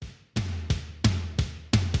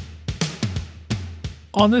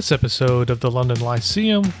On this episode of the London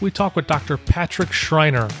Lyceum, we talk with Dr. Patrick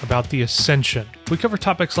Schreiner about the Ascension. We cover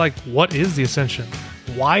topics like, what is the Ascension?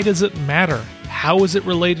 Why does it matter? How is it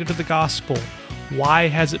related to the gospel? Why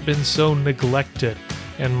has it been so neglected?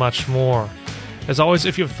 And much more. As always,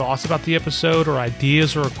 if you have thoughts about the episode or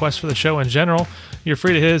ideas or requests for the show in general, you're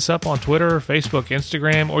free to hit us up on Twitter, Facebook,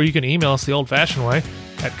 Instagram, or you can email us the old-fashioned way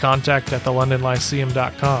at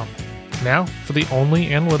contact@thelondonlyceum.com. Now, for the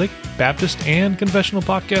only analytic, Baptist, and confessional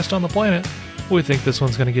podcast on the planet, we think this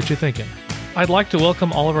one's going to get you thinking. I'd like to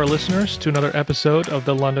welcome all of our listeners to another episode of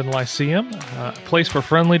the London Lyceum, a place for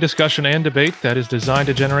friendly discussion and debate that is designed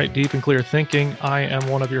to generate deep and clear thinking. I am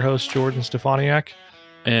one of your hosts, Jordan Stefaniak.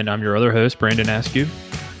 And I'm your other host, Brandon Askew.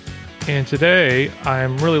 And today,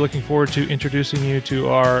 I'm really looking forward to introducing you to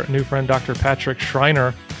our new friend, Dr. Patrick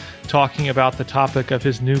Schreiner, talking about the topic of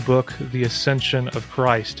his new book, The Ascension of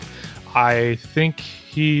Christ. I think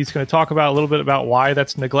he's going to talk about a little bit about why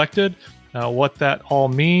that's neglected, what that all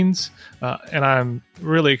means, and I'm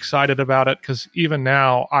really excited about it because even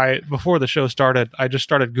now, before the show started, I just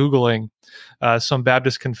started Googling some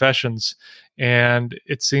Baptist confessions, and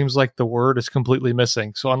it seems like the word is completely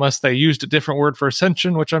missing. So unless they used a different word for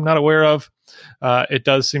ascension, which I'm not aware of, it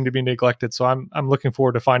does seem to be neglected. So I'm looking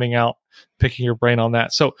forward to finding out, picking your brain on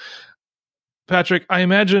that. So Patrick, I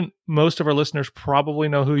imagine most of our listeners probably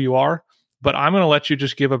know who you are, but I'm going to let you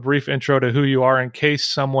just give a brief intro to who you are in case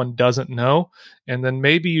someone doesn't know. And then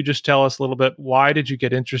maybe you just tell us a little bit, why did you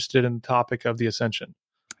get interested in the topic of the Ascension?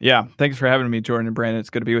 Yeah, thanks for having me, Jordan and Brandon. It's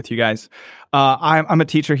good to be with you guys. I'm a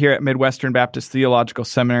teacher here at Midwestern Baptist Theological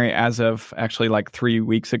Seminary as of actually like 3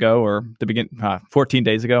 weeks ago, or 14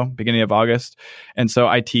 days ago, beginning of August. And so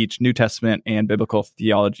I teach New Testament and biblical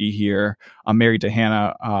theology here. I'm married to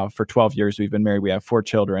Hannah for 12 years. We've been married. We have 4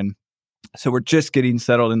 children. So we're just getting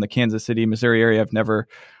settled in the Kansas City, Missouri area. I've never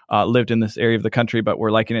lived in this area of the country, but we're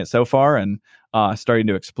liking it so far and starting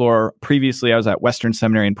to explore. Previously, I was at Western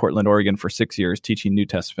Seminary in Portland, Oregon for 6 years teaching New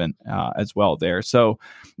Testament as well there. So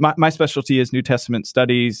my specialty is New Testament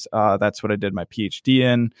studies. That's what I did my PhD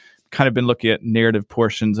in. Kind of been looking at narrative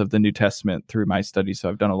portions of the New Testament through my studies. So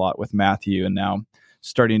I've done a lot with Matthew and now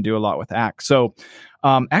starting to do a lot with Acts. So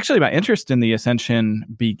actually, my interest in the Ascension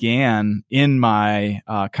began in my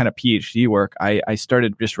kind of PhD work. I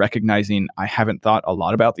started just recognizing I haven't thought a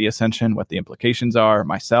lot about the Ascension, what the implications are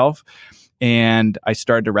myself. And I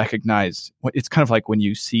started to recognize it's kind of like when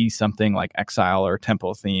you see something like exile or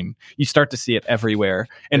temple theme, you start to see it everywhere.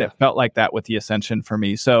 And It felt like that with the Ascension for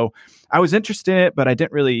me. So I was interested in it, but it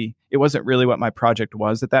wasn't really what my project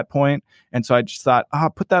was at that point. And so I just thought,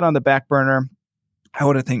 put that on the back burner. I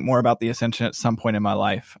want to think more about the Ascension at some point in my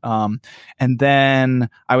life. And then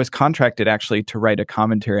I was contracted actually to write a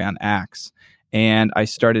commentary on Acts. And I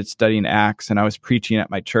started studying Acts and I was preaching at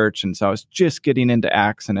my church. And so I was just getting into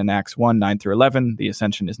Acts. And in Acts 1, 9 through 11, the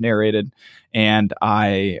Ascension is narrated. And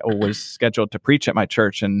I was scheduled to preach at my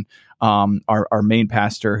church. And our main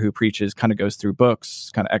pastor who preaches kind of goes through books,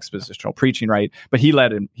 kind of expositional preaching, right? But he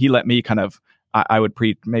let me kind of, I would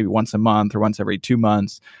preach maybe once a month or once every 2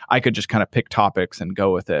 months. I could just kind of pick topics and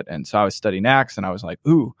go with it. And so I was studying Acts and I was like,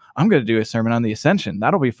 ooh, I'm going to do a sermon on the Ascension.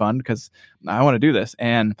 That'll be fun because I want to do this.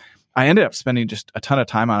 And I ended up spending just a ton of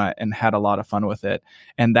time on it and had a lot of fun with it.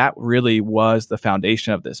 And that really was the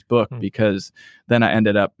foundation of this book because then I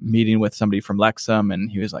ended up meeting with somebody from Lexham and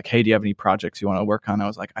he was like, hey, do you have any projects you want to work on? I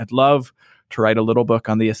was like, I'd love to write a little book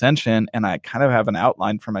on the Ascension. And I kind of have an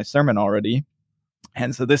outline for my sermon already.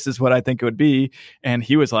 And so this is what I think it would be. And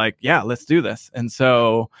he was like, yeah, let's do this. And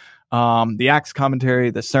so the Acts commentary,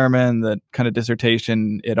 the sermon, the kind of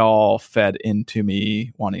dissertation, it all fed into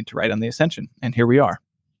me wanting to write on the Ascension. And here we are.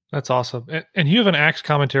 That's awesome. And you have an Acts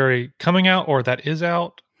commentary coming out or that is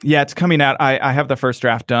out? Yeah, it's coming out. I have the first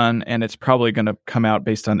draft done and it's probably going to come out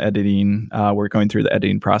based on editing. We're going through the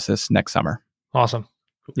editing process next summer. Awesome.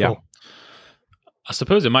 Cool. Yeah. I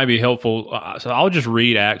suppose it might be helpful. So I'll just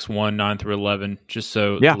read Acts 1, 9 through 11, just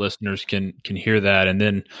so the listeners can hear that. And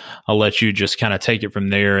then I'll let you just kind of take it from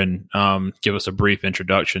there and give us a brief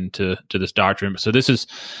introduction to this doctrine. So this is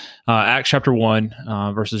Acts chapter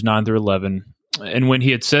 1, verses 9 through 11. And when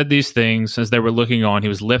he had said these things, as they were looking on, he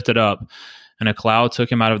was lifted up, and a cloud took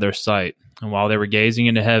him out of their sight. And while they were gazing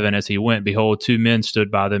into heaven as he went, behold, 2 men stood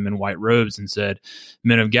by them in white robes and said,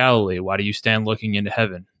 Men of Galilee, why do you stand looking into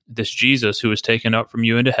heaven? This Jesus who was taken up from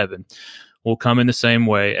you into heaven will come in the same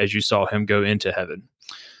way as you saw him go into heaven.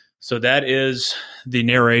 So that is the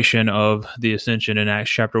narration of the Ascension in Acts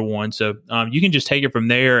chapter 1. So you can just take it from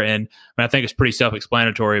there. And I think it's pretty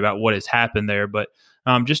self-explanatory about what has happened there. But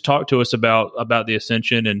just talk to us about the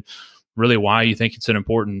Ascension and really why you think it's an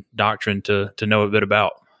important doctrine to know a bit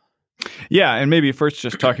about. Yeah, and maybe first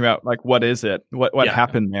just talking about like what is it? What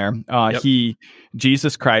happened there?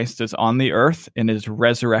 Jesus Christ is on the earth in his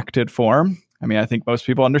resurrected form. I mean, I think most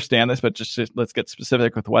people understand this, but just let's get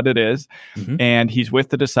specific with what it is. Mm-hmm. And he's with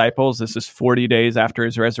the disciples. This is 40 days after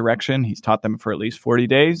his resurrection. He's taught them for at least 40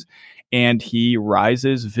 days. And he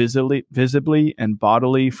rises visibly and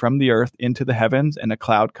bodily from the earth into the heavens, and a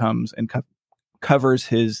cloud comes and covers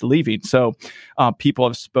his leaving. So people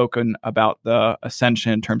have spoken about the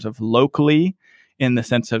ascension in terms of locally, in the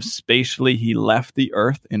sense of spatially, he left the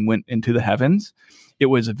earth and went into the heavens. It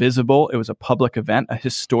was visible. It was a public event, a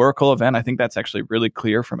historical event. I think that's actually really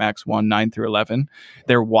clear from Acts 1, 9 through 11.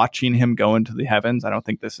 They're watching him go into the heavens. I don't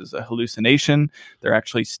think this is a hallucination. They're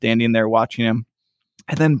actually standing there watching him.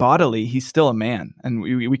 And then bodily, he's still a man, and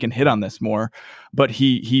we can hit on this more, but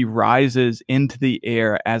he rises into the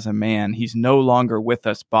air as a man. He's no longer with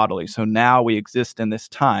us bodily. So now we exist in this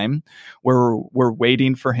time where we're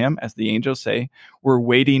waiting for him, as the angels say, we're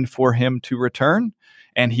waiting for him to return.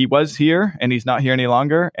 And he was here, and he's not here any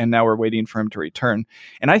longer, and now we're waiting for him to return.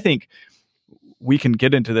 And I think we can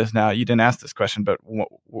get into this now. You didn't ask this question, but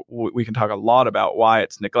we can talk a lot about why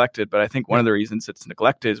it's neglected. But I think one of the reasons it's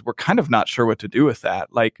neglected is we're kind of not sure what to do with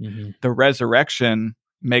that. Like the resurrection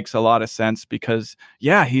makes a lot of sense because,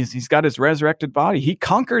 he's got his resurrected body. He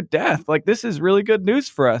conquered death. Like, this is really good news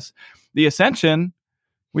for us. The ascension,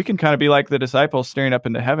 we can kind of be like the disciples staring up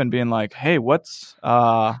into heaven, being like, "Hey, what's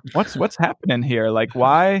happening here? Like,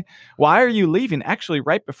 why are you leaving?" Actually,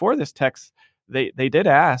 right before this text, They did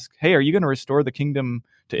ask, "Hey, are you going to restore the kingdom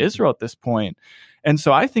to Israel at this point?" And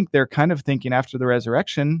so I think they're kind of thinking after the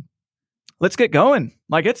resurrection, let's get going.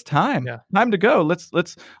 Like, it's time. Time to go.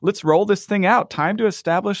 Let's roll this thing out. Time to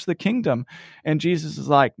establish the kingdom. And Jesus is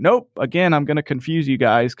like, "Nope. Again, I'm going to confuse you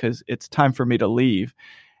guys because it's time for me to leave."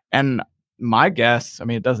 And my guess, I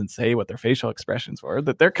mean, it doesn't say what their facial expressions were,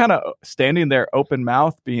 that they're kind of standing there open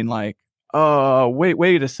mouth being like, "Oh,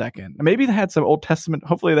 wait a second." Maybe they had some Old Testament,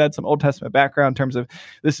 hopefully they had some Old Testament background in terms of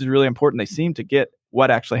this is really important. They seem to get what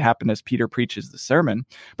actually happened as Peter preaches the sermon,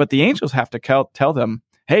 but the angels have to tell them,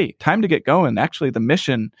 "Hey, time to get going." Actually, the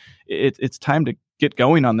mission, it's time to get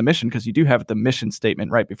going on the mission, because you do have the mission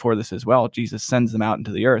statement right before this as well. Jesus sends them out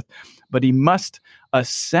into the earth, but he must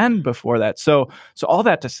ascend before that. So all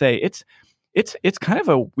that to say, it's kind of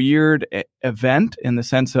a weird event in the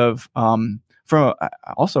sense of, from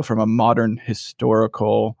a modern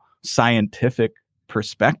historical scientific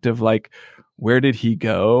perspective, like, where did he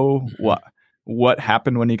go? What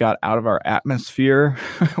happened when he got out of our atmosphere?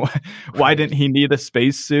 Why didn't he need a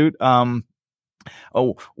spacesuit?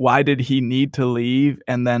 Why did he need to leave?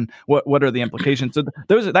 And then what are the implications? So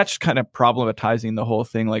that's kind of problematizing the whole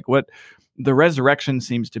thing. Like, the resurrection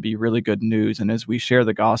seems to be really good news, and as we share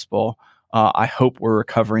the gospel, I hope we're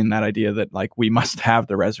recovering that idea that, like, we must have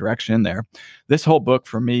the resurrection there. This whole book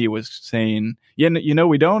for me was saying,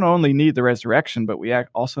 we don't only need the resurrection, but we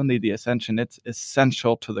also need the ascension. It's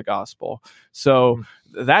essential to the gospel. So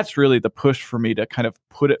that's really the push for me to kind of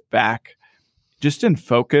put it back just in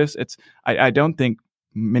focus. I don't think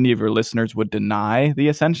many of your listeners would deny the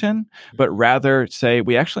ascension, but rather say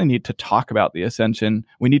we actually need to talk about the ascension.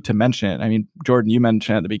 We need to mention it. I mean, Jordan, you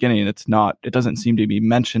mentioned at the beginning, it doesn't seem to be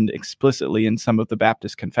mentioned explicitly in some of the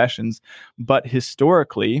Baptist confessions, but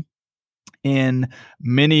historically, in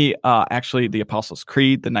many, actually the Apostles'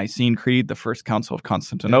 Creed, the Nicene Creed, the First Council of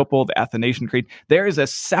Constantinople, the Athanasian Creed, there is a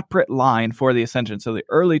separate line for the ascension. So the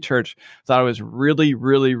early church thought it was really,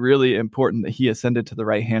 really, really important that he ascended to the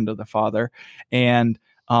right hand of the Father. And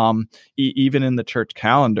even in the church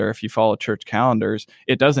calendar, if you follow church calendars,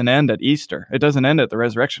 it doesn't end at Easter. It doesn't end at the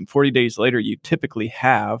resurrection. 40 days later, you typically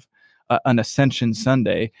have an Ascension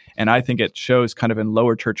Sunday. And I think it shows kind of in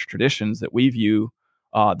lower church traditions that we view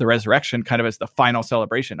the resurrection kind of as the final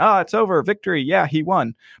celebration. It's over, victory. Yeah, he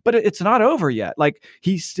won. But it's not over yet. Like,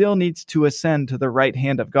 he still needs to ascend to the right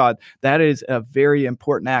hand of God. That is a very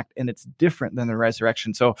important act, and it's different than the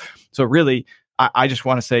resurrection. So really, I just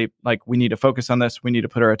want to say, like, we need to focus on this. We need to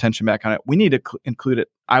put our attention back on it. We need to include it,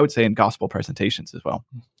 I would say, in gospel presentations as well.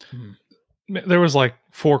 There was like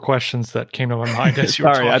 4 questions that came to my mind as you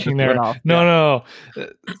were talking there. No.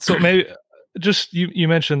 So maybe just you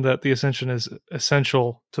mentioned that the ascension is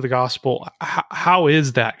essential to the gospel. How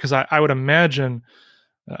is that? Because I would imagine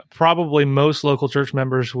probably most local church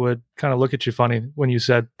members would kind of look at you funny when you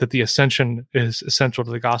said that the ascension is essential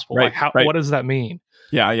to the gospel. Right, like, what does that mean?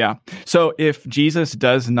 Yeah. So if Jesus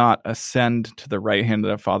does not ascend to the right hand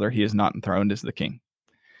of the Father, he is not enthroned as the king.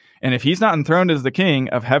 And if he's not enthroned as the king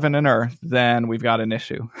of heaven and earth, then we've got an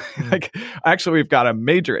issue. Like, actually, we've got a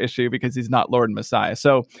major issue because he's not Lord and Messiah.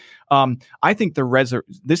 So I think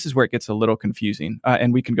this is where it gets a little confusing.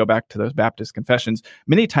 And we can go back to those Baptist confessions.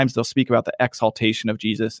 Many times they'll speak about the exaltation of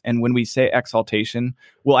Jesus. And when we say exaltation,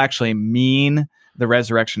 we'll actually mean the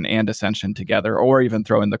resurrection and ascension together, or even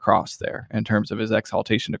throw in the cross there in terms of his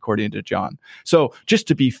exaltation according to John. So just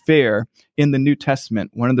to be fair, in the New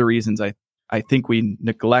Testament, one of the reasons I think we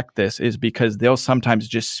neglect this is because they'll sometimes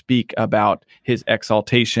just speak about his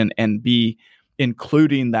exaltation and be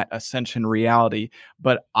including that ascension reality.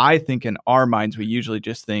 But I think in our minds, we usually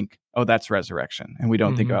just think, oh, that's resurrection. And we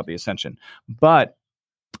don't think about the ascension. But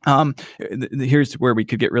here's where we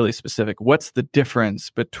could get really specific. What's the difference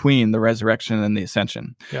between the resurrection and the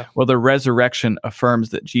ascension? Yeah. Well, the resurrection affirms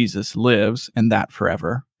that Jesus lives and that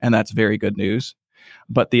forever. And that's very good news.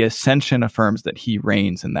 But the ascension affirms that he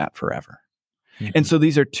reigns in that forever. And so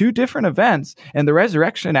these are two different events, and the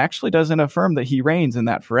resurrection actually doesn't affirm that he reigns in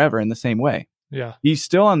that forever in the same way. Yeah. He's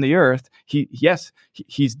still on the earth.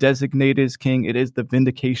 He's designated as king. It is the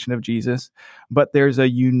vindication of Jesus, but there's a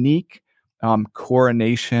unique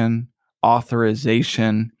coronation,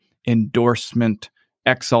 authorization, endorsement,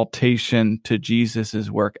 exaltation to Jesus's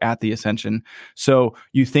work at the ascension. So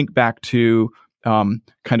you think back to kind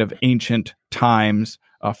of ancient times,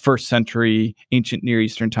 first century, ancient Near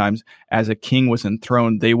Eastern times, as a king was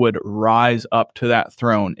enthroned, they would rise up to that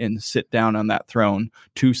throne and sit down on that throne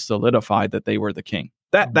to solidify that they were the king.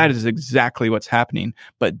 That is exactly what's happening.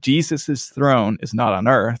 But Jesus's throne is not on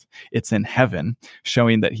earth. It's in heaven,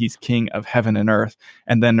 showing that he's king of heaven and earth.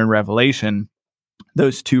 And then in Revelation,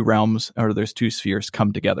 those two realms or those two spheres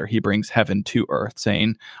come together. He brings heaven to earth,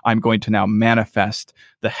 saying, I'm going to now manifest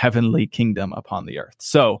the heavenly kingdom upon the earth.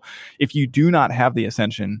 So if you do not have the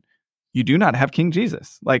ascension, you do not have King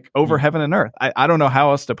Jesus, like over heaven and earth. I don't know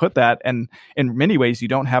how else to put that. And in many ways, you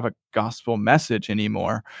don't have a gospel message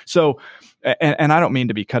anymore. So, and I don't mean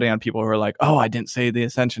to be cutting on people who are like, oh, I didn't say the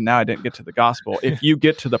ascension, now I didn't get to the gospel. If you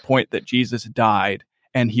get to the point that Jesus died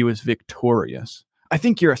and he was victorious, I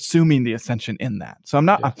think you're assuming the ascension in that. So I'm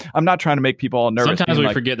not trying to make people all nervous. Sometimes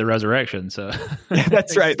we forget the resurrection. So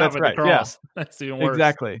that's right. That's right. Yeah, that's even worse.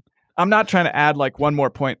 Exactly. I'm not trying to add like one more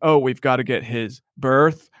point. Oh, we've got to get his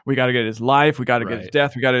birth. We got to get his life. We got to get his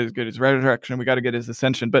death. We got to get his resurrection. We got to get his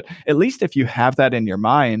ascension. But at least if you have that in your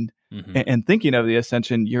mind and thinking of the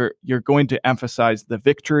ascension, you're going to emphasize the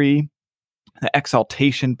victory, the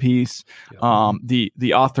exaltation piece,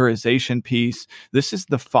 the authorization piece. This is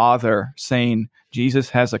the Father saying, Jesus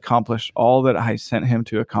has accomplished all that I sent him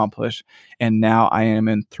to accomplish, and now I am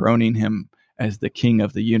enthroning him as the king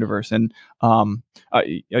of the universe. And I'll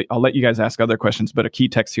let you guys ask other questions, but a key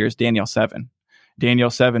text here is Daniel 7. Daniel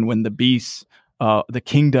 7, when the beasts, the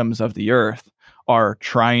kingdoms of the earth, are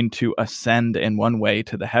trying to ascend in one way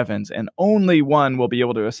to the heavens, and only one will be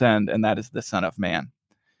able to ascend, and that is the Son of Man.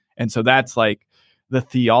 And so that's like the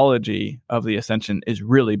theology of the ascension is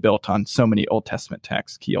really built on so many Old Testament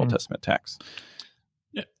texts, key Old Testament texts.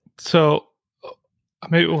 Yeah. So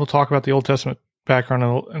maybe we'll talk about the Old Testament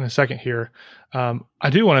background in a second here. I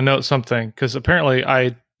do want to note something, because apparently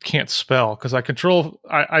I can't spell, because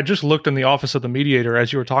I just looked in the office of the mediator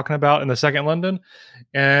as you were talking about in the Second London,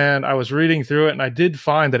 and I was reading through it, and I did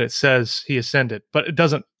find that it says he ascended, but it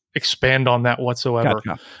doesn't expand on that whatsoever.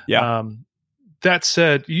 Gotcha. Yeah. That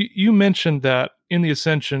said, you mentioned that in the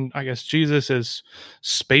ascension, I guess Jesus is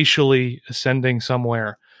spatially ascending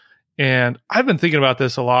somewhere. And I've been thinking about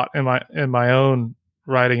this a lot in my own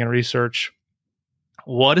writing and research.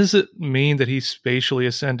 What does it mean that he's spatially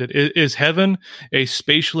ascended? Is heaven a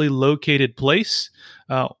spatially located place?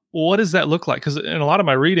 What does that look like? Because in a lot of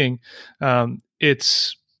my reading,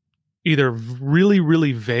 it's either really,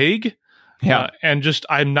 really vague, and just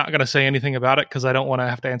I'm not going to say anything about it because I don't want to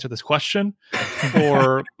have to answer this question,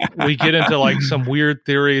 or we get into like some weird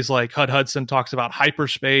theories like Hudson talks about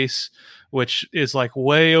hyperspace, which is like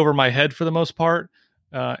way over my head for the most part,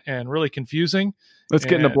 and really confusing. Let's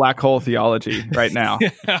get into black hole theology right now.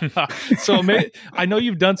 So I know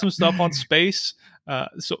you've done some stuff on space.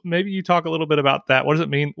 So maybe you talk a little bit about that. What does it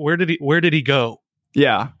mean? Where did he go?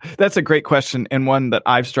 Yeah, that's a great question, and one that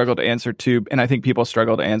I've struggled to answer too. And I think people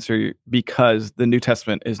struggle to answer because the New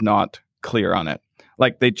Testament is not clear on it.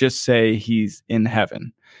 Like they just say he's in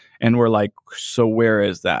heaven. And we're like, so where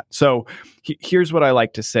is that? So here's what I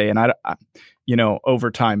like to say. And I over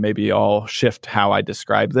time, maybe I'll shift how I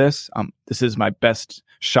describe this. This is my best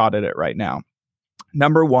shot at it right now.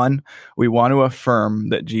 Number one, we want to affirm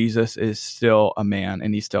that Jesus is still a man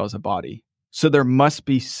and he still has a body. So there must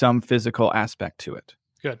be some physical aspect to it.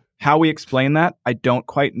 Good. How we explain that, I don't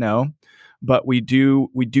quite know. but we do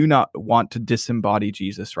not want to disembody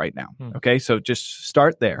Jesus right now. Okay, so just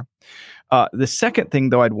start there. The second thing,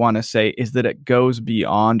 though, I'd want to say is that it goes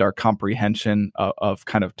beyond our comprehension of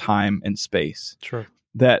kind of time and space. Sure.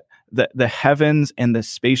 That the heavens and the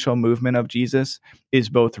spatial movement of Jesus is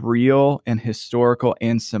both real and historical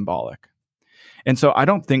and symbolic. And so I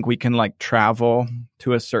don't think we can like travel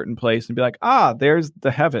to a certain place and be like, there's the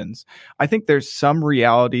heavens. I think there's some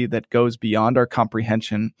reality that goes beyond our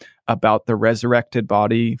comprehension about the resurrected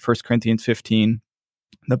body, 1 Corinthians 15,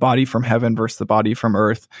 the body from heaven versus the body from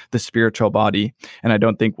earth, the spiritual body. And I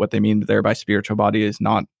don't think what they mean there by spiritual body is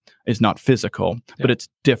not physical, but it's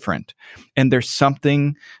different. And there's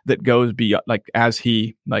something that goes beyond, like as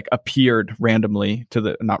he like appeared randomly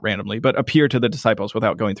appeared to the disciples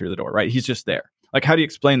without going through the door, right? He's just there. Like, how do you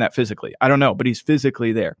explain that physically? I don't know, but he's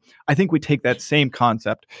physically there. I think we take that same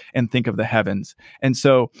concept and think of the heavens. And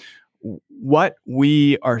so what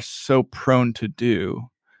we are so prone to do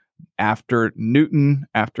after Newton,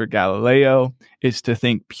 after Galileo, is to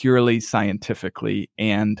think purely scientifically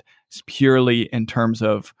and purely in terms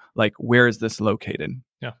of like, where is this located?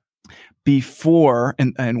 Yeah. Before,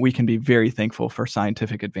 and we can be very thankful for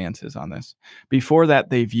scientific advances on this. Before that,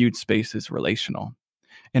 they viewed space as relational.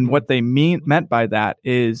 And what they meant by that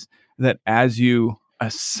is that as you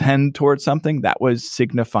ascend towards something, that was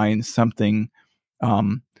signifying something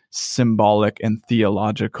symbolic and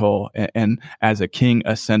theological. And as a king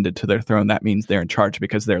ascended to their throne, that means they're in charge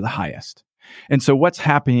because they're the highest. And so what's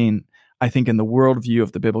happening, I think, in the worldview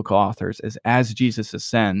of the biblical authors is as Jesus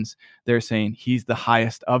ascends, they're saying he's the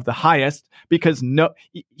highest of the highest because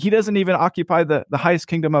he doesn't even occupy the highest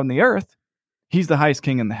kingdom on the earth. He's the highest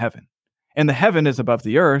king in the heaven. And the heaven is above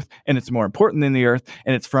the earth, and it's more important than the earth,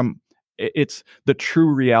 and it's the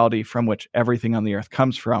true reality from which everything on the earth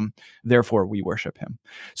comes from. Therefore, we worship him.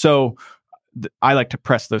 So I like to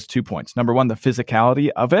press those 2 points. Number one, the physicality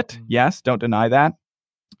of it. Yes, don't deny that.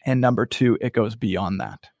 And number two, it goes beyond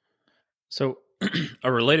that. So a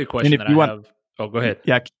related question that I have. Oh, go ahead.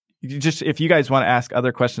 Yeah, just if you guys want to ask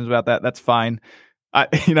other questions about that, that's fine. I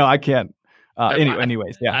can't.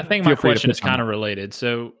 Anyways, yeah. I think my question is kind of related.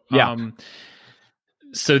 So,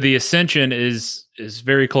 so the Ascension is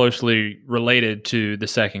very closely related to the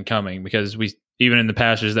second coming because we, even in the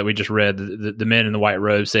passages that we just read, the men in the white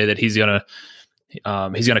robes say that he's gonna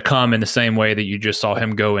come in the same way that you just saw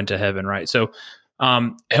him go into heaven, right? So,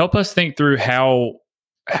 help us think through how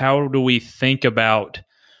do we think about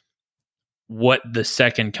what the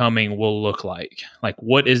second coming will look like? Like,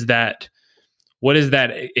 what is that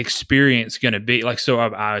experience going to be like? So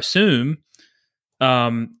I assume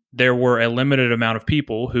there were a limited amount of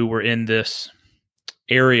people who were in this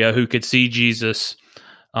area who could see Jesus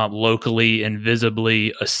locally and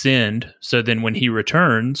visibly ascend. So then when he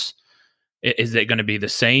returns, is it going to be the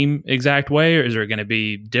same exact way, or is there going to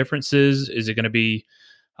be differences? Is it going to be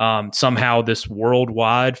somehow this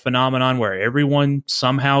worldwide phenomenon where everyone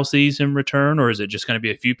somehow sees him return, or is it just going to be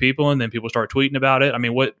a few people and then people start tweeting about it? I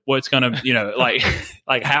mean, what's going to,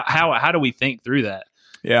 like how do we think through that?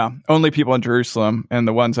 Yeah. Only people in Jerusalem and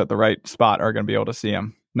the ones at the right spot are going to be able to see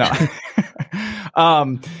him. No.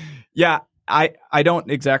 Yeah. I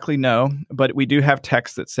don't exactly know, but we do have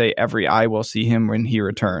texts that say every eye will see him when he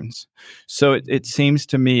returns. So it seems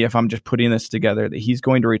to me, if I'm just putting this together, that he's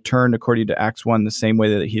going to return according to Acts 1 the same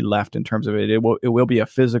way that he left in terms of it. It will be a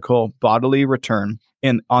physical, bodily return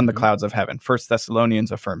on the clouds of heaven. 1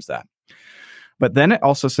 Thessalonians affirms that. But then it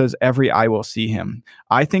also says every eye will see him.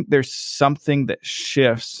 I think there's something that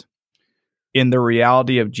shifts in the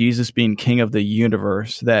reality of Jesus being king of the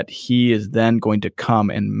universe, that he is then going to come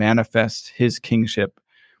and manifest his kingship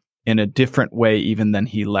in a different way even than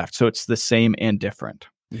he left. So it's the same and different.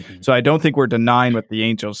 Mm-hmm. So I don't think we're denying what the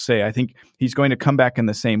angels say. I think he's going to come back in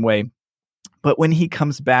the same way. But when he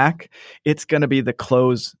comes back, it's going to be the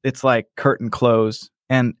close. It's like curtain close.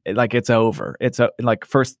 And like it's over. It's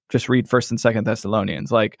just read 1st and 2nd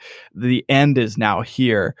Thessalonians. Like the end is now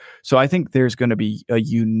here. So I think there's going to be a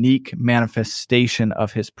unique manifestation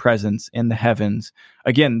of his presence in the heavens.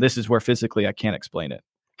 Again, this is where physically I can't explain it.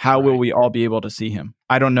 How will we all be able to see him?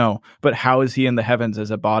 I don't know. But how is he in the heavens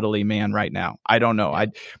as a bodily man right now? I don't know.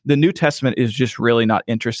 The New Testament is just really not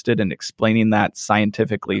interested in explaining that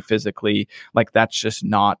scientifically, physically. Like that's just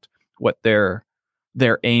not what their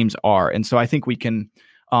aims are. And so I think we can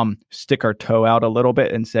stick our toe out a little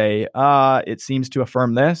bit and say, it seems to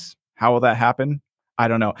affirm this. How will that happen? I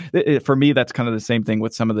don't know. For me, that's kind of the same thing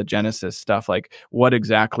with some of the Genesis stuff. Like, what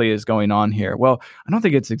exactly is going on here? Well, I don't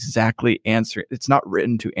think it's exactly it's not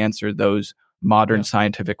written to answer those modern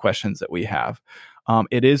scientific questions that we have.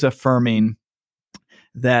 It is affirming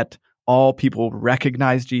that all people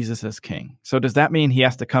recognize Jesus as king. So does that mean he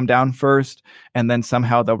has to come down first and then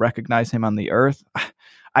somehow they'll recognize him on the earth?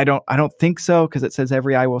 I don't think so, because it says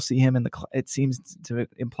every eye will see him in the it seems to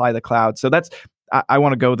imply the cloud. So that's I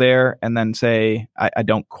want to go there and then say I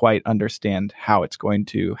don't quite understand how it's going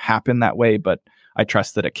to happen that way, but I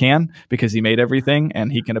trust that it can, because he made everything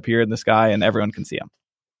and he can appear in the sky and everyone can see him.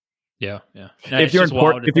 Yeah. No, if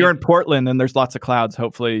you're in Portland and there's lots of clouds,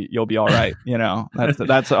 hopefully you'll be all right.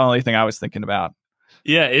 That's the only thing I was thinking about.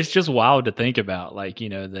 Yeah, it's just wild to think about, like,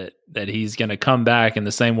 that he's going to come back in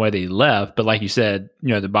the same way that he left. But like you said,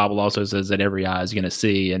 the Bible also says that every eye is going to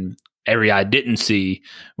see, and every eye didn't see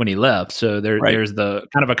when he left. So there's the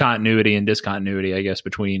kind of a continuity and discontinuity, I guess,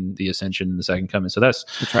 between the ascension and the second coming. So that's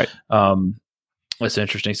right. That's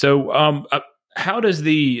interesting. So how does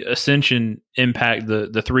the ascension impact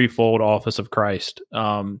the threefold office of Christ?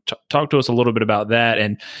 Talk to us a little bit about that,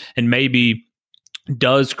 and maybe,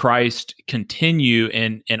 does Christ continue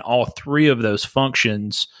in all three of those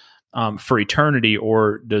functions for eternity,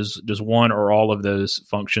 or does one or all of those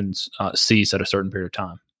functions cease at a certain period of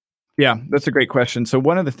time? Yeah, that's a great question. So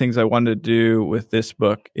one of the things I wanted to do with this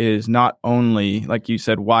book is not only, like you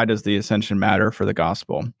said, why does the ascension matter for the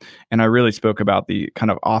gospel? And I really spoke about the kind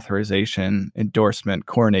of authorization, endorsement,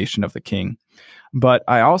 coronation of the king. But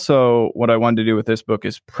what I wanted to do with this book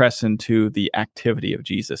is press into the activity of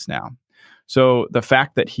Jesus now. So the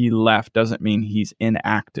fact that he left doesn't mean he's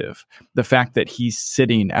inactive. The fact that he's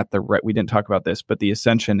sitting at the right, we didn't talk about this, but the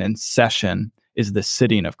ascension and session is the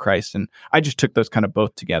sitting of Christ. And I just took those kind of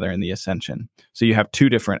both together in the ascension. So you have two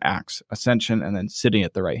different acts, ascension and then sitting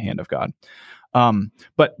at the right hand of God.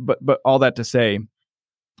 But all that to say,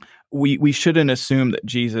 we shouldn't assume that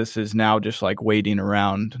Jesus is now just like waiting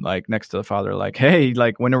around, like next to the Father, like, hey,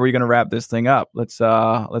 like, when are we going to wrap this thing up? Let's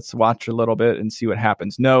watch a little bit and see what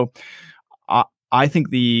happens. No, I think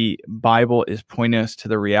the Bible is pointing us to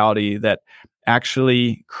the reality that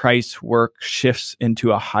actually Christ's work shifts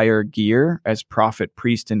into a higher gear as prophet,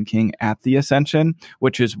 priest, and king at the ascension,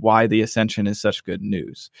 which is why the ascension is such good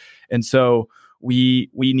news. And so we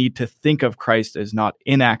need to think of Christ as not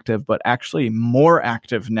inactive, but actually more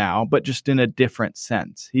active now, but just in a different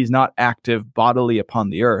sense. He's not active bodily upon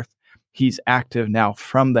the earth. He's active now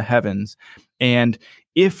from the heavens. And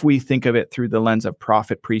if we think of it through the lens of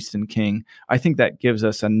prophet, priest, and king, I think that gives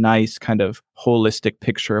us a nice kind of holistic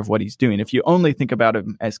picture of what he's doing. If you only think about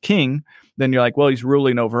him as king, then you're like, well, he's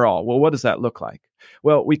ruling over all. Well, what does that look like?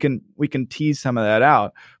 Well, we can tease some of that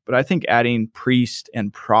out, but I think adding priest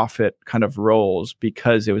and prophet kind of roles,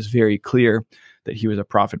 because it was very clear that he was a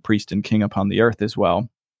prophet, priest, and king upon the earth as well,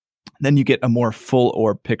 then you get a more full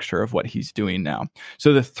orb picture of what he's doing now.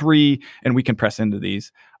 So the three, and we can press into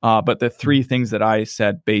these, but the three things that I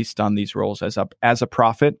said based on these roles: as a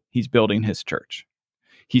prophet, he's building his church.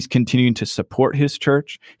 He's continuing to support his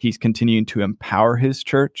church. He's continuing to empower his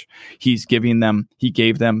church. He gave them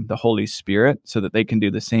the Holy Spirit so that they can do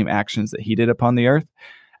the same actions that he did upon the earth.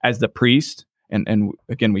 As the priest, and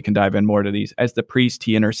again, we can dive in more to these. As the priest,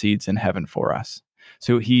 he intercedes in heaven for us.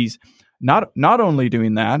 So he's not only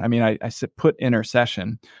doing that. I mean, I said put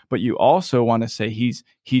intercession, but you also want to say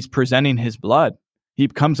he's presenting his blood. He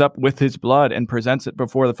comes up with his blood and presents it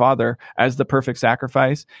before the Father as the perfect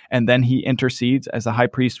sacrifice, and then he intercedes as a high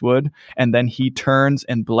priest would, and then he turns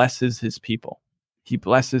and blesses his people. He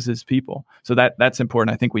blesses his people. So that's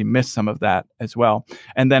important. I think we miss some of that as well.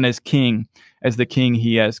 And then as the king,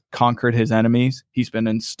 he has conquered his enemies. He's been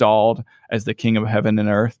installed as the king of heaven and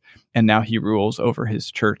earth, and now he rules over his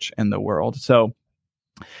church and the world. So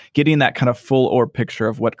getting that kind of full orb picture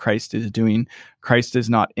of what Christ is doing. Christ is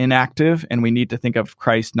not inactive, and we need to think of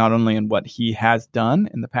Christ not only in what he has done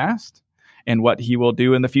in the past and what he will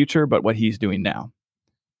do in the future, but what he's doing now.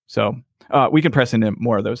 So we can press into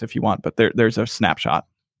more of those if you want, but there's a snapshot.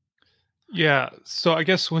 Yeah. So I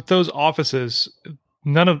guess with those offices,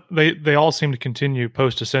 they all seem to continue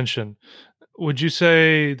post ascension. Would you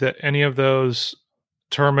say that any of those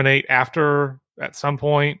terminate at some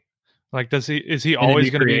point? Like, is he always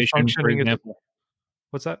going to be functioning?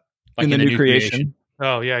 What's that? Like in the new creation?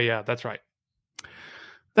 Oh, yeah, that's right.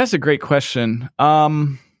 That's a great question.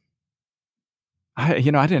 I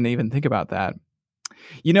didn't even think about that.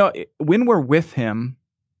 When we're with him,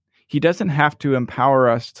 he doesn't have to empower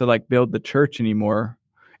us to like build the church anymore.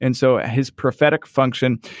 And so his prophetic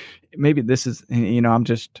function, maybe this is, I'm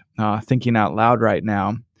just thinking out loud right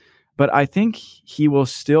now, but I think he will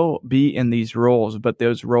still be in these roles, but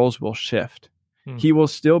those roles will shift. He will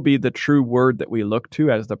still be the true word that we look to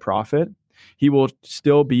as the prophet. He will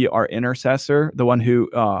still be our intercessor, the one who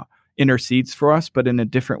intercedes for us, but in a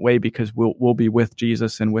different way, because we'll be with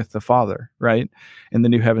Jesus and with the Father, right, in the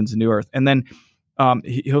new heavens and new earth. And then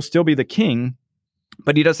he'll still be the king,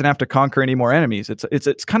 but he doesn't have to conquer any more enemies.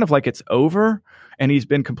 It's kind of like it's over, and he's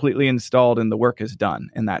been completely installed, and the work is done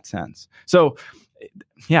in that sense. So,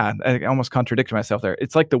 yeah, I almost contradicted myself there.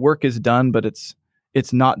 It's like the work is done, but it's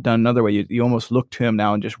not done another way. You almost look to him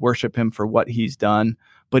now and just worship him for what he's done,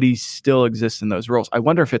 but he still exists in those roles. I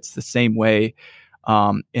wonder if it's the same way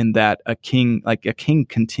in that a king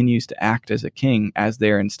continues to act as a king as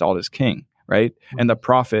they're installed as king, right? Mm-hmm. And the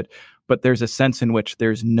prophet, but there's a sense in which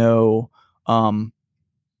there's no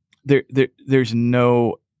there's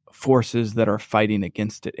no forces that are fighting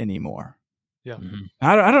against it anymore. Yeah. Mm-hmm.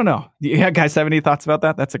 I don't know. Yeah, guys, have any thoughts about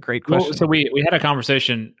that? That's a great question. Well, so we had a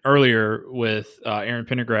conversation earlier with Aaron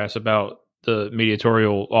Pendergrass about the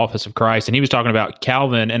mediatorial office of Christ, and he was talking about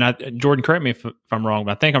Calvin. And Jordan, correct me if I'm wrong,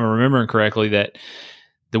 but I think I'm remembering correctly that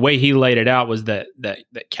the way he laid it out was that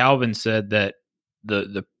Calvin said that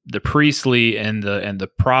the priestly and the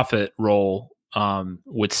prophet role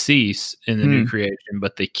would cease in the new creation,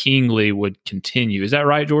 but the kingly would continue. Is that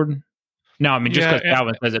right, Jordan? No, I mean, just because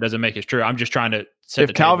Calvin says it doesn't make it true. I'm just trying to set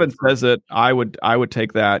if Calvin says it, I would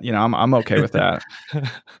take that. I'm okay with that.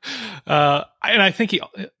 And I think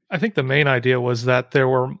the main idea was that there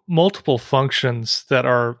were multiple functions that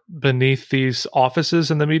are beneath these offices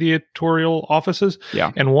in the mediatorial offices.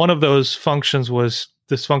 Yeah. And one of those functions was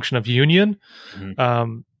this function of union,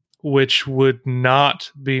 which would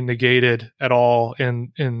not be negated at all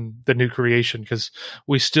in the new creation, because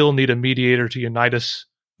we still need a mediator to unite us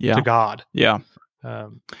to God. Yeah.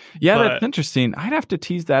 That's interesting. I'd have to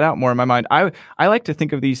tease that out more in my mind. I like to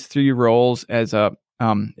think of these three roles as a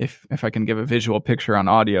if I can give a visual picture on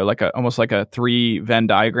audio, like almost like a three Venn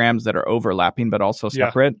diagrams that are overlapping but also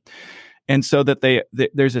separate. Yeah. And so that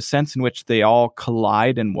there's a sense in which they all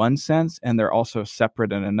collide in one sense, and they're also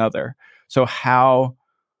separate in another. So how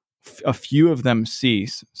a few of them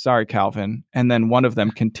cease, sorry, Calvin, and then one of them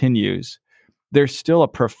continues. There's still a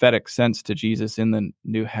prophetic sense to Jesus in the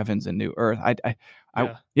new heavens and new earth.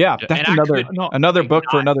 That's another book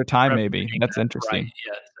for another time, maybe. That's interesting. Right.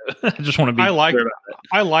 Yeah. I just want to be.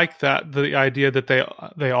 I like that the idea that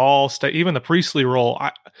they all stay, even the priestly role.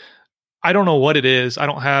 I don't know what it is. I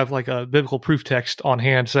don't have like a biblical proof text on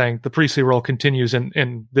hand saying the priestly role continues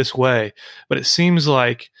in this way, but it seems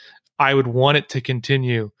like I would want it to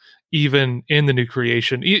continue even in the new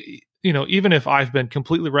creation. Even if I've been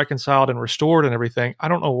completely reconciled and restored and everything, I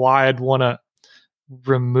don't know why I'd want to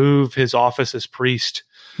remove his office as priest,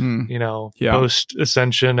 post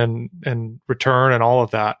ascension and return and all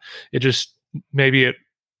of that. It just, the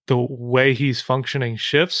way he's functioning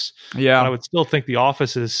shifts. Yeah. But I would still think the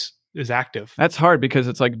office is active. That's hard, because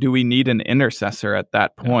it's like, do we need an intercessor at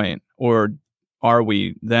that point? Yeah. Or are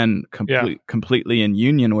we then completely in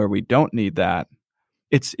union where we don't need that?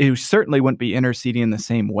 It certainly wouldn't be interceding in the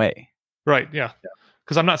same way. Right. Yeah.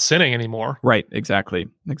 Because I'm not sinning anymore. Right. Exactly.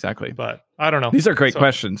 But I don't know. These are great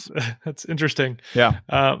questions. That's interesting. Yeah.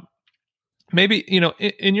 Maybe,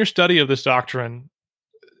 in your study of this doctrine,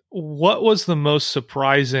 what was the most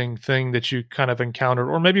surprising thing that you kind of encountered?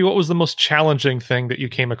 Or maybe what was the most challenging thing that you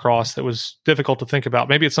came across that was difficult to think about?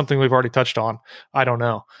 Maybe it's something we've already touched on. I don't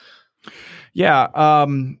know. Yeah.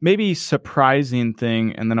 Maybe surprising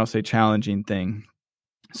thing, and then I'll say challenging thing.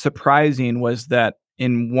 Surprising was that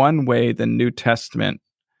in one way, the New Testament,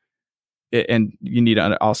 and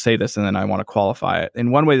I'll say this and then I want to qualify it.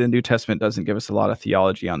 In one way, the New Testament doesn't give us a lot of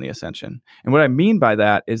theology on the ascension. And what I mean by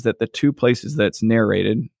that is that the two places that's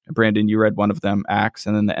narrated, Brandon, you read one of them, Acts,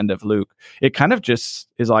 and then the end of Luke, it kind of just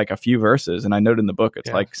is like a few verses. And I note in the book,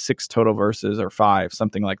 it's like 6 total verses or 5,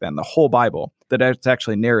 something like that in the whole Bible that it's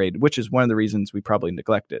actually narrated, which is one of the reasons we probably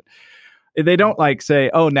neglect it. They don't like say,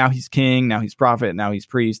 oh, now he's king, now he's prophet, now he's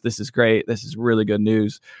priest. This is great. This is really good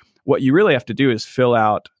news. What you really have to do is fill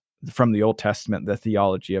out from the Old Testament the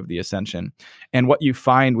theology of the ascension. And what you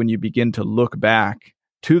find when you begin to look back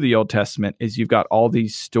to the Old Testament is you've got all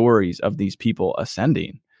these stories of these people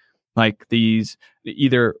ascending, like these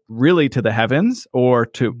either really to the heavens or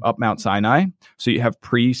to up Mount Sinai. So you have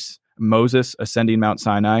priests, Moses ascending Mount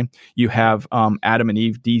Sinai. You have Adam and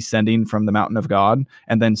Eve descending from the mountain of God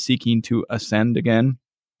and then seeking to ascend again.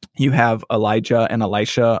 You have Elijah and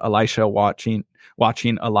Elisha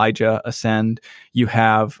watching Elijah ascend. You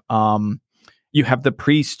have the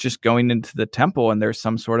priests just going into the temple, and there's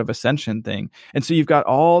some sort of ascension thing. And so you've got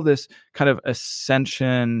all this kind of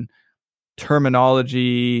ascension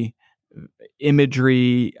terminology,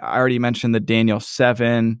 imagery. I already mentioned the Daniel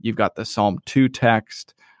 7. You've got the Psalm 2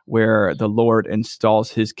 text, where the Lord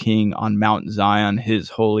installs his king on Mount Zion, his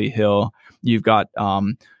holy hill. You've got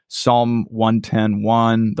Psalm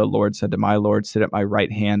 110:1, the Lord said to my Lord, sit at my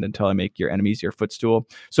right hand until I make your enemies your footstool.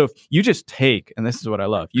 So if you just take, and this is what I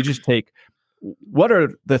love, you just take, what are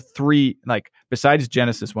the three, like besides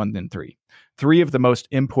Genesis 1 and 3, three of the most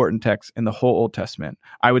important texts in the whole Old Testament?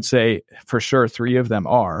 I would say for sure three of them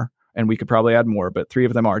are, and we could probably add more, but three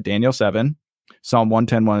of them are Daniel 7, Psalm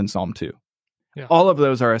 110:1, and Psalm 2. Yeah. All of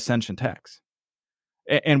those are Ascension texts.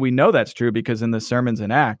 And we know that's true because in the sermons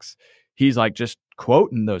in Acts, he's like just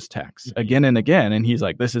quoting those texts again and again. And he's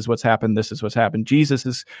like, this is what's happened. This is what's happened. Jesus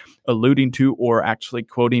is alluding to or actually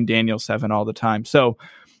quoting Daniel 7 all the time. So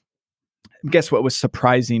guess what was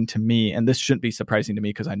surprising to me? And this shouldn't be surprising to me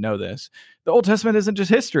because I know this. The Old Testament isn't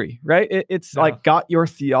just history, right? It's like got your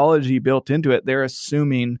theology built into it. They're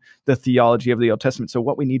assuming the theology of the Old Testament. So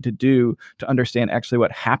what we need to do to understand actually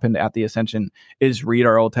what happened at the Ascension is read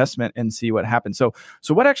our Old Testament and see what happened. So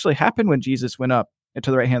what actually happened when Jesus went up to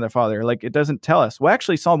the right hand of the Father? Like, it doesn't tell us. Well,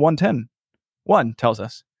 actually, Psalm 110:1 tells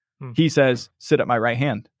us. He says, sit at my right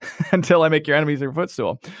hand until I make your enemies your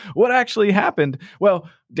footstool. What actually happened? Well,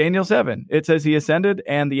 Daniel 7, it says he ascended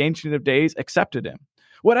and the Ancient of Days accepted him.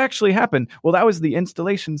 What actually happened? Well, that was the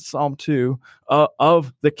installation, Psalm 2,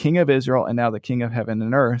 of the King of Israel and now the King of heaven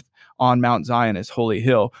and earth on Mount Zion, his holy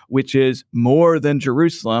hill, which is more than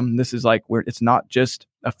Jerusalem. This is like where it's not just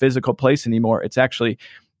a physical place anymore. It's actually,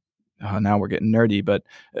 now we're getting nerdy, but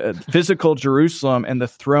physical Jerusalem and the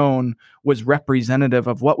throne was representative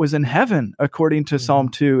of what was in heaven, according to Psalm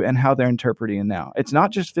 2 and how they're interpreting it now. It's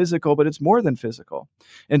not just physical, but it's more than physical.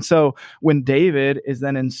 And so when David is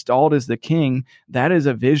then installed as the king, that is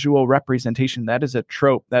a visual representation. That is a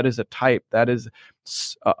trope. That is a type. That is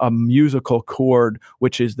a musical chord,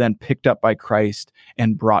 which is then picked up by Christ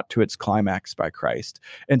and brought to its climax by Christ.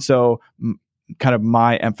 And so kind of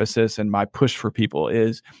my emphasis and my push for people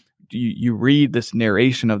is, you read this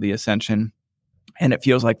narration of the Ascension and it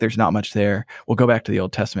feels like there's not much there. We'll go back to the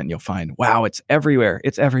Old Testament and you'll find, wow, it's everywhere.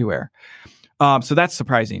 It's everywhere. So that's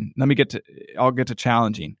surprising. I'll get to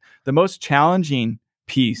challenging. The most challenging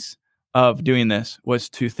piece of doing this was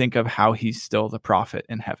to think of how he's still the prophet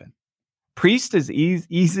in heaven. Priest is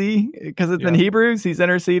easy because it's in Hebrews. He's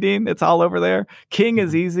interceding. It's all over there. King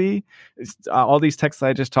is easy. All these texts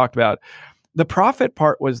I just talked about. The prophet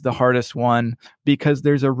part was the hardest one because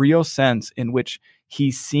there's a real sense in which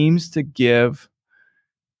he seems to give,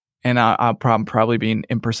 and I'm probably being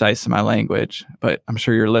imprecise in my language, but I'm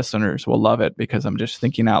sure your listeners will love it because I'm just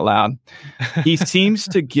thinking out loud. He seems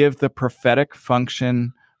to give the prophetic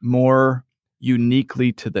function more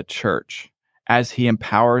uniquely to the church as he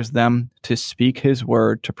empowers them to speak his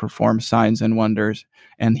word, to perform signs and wonders,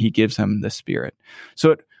 and he gives them the Spirit.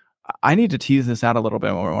 So I need to tease this out a little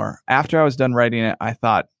bit more. After I was done writing it, I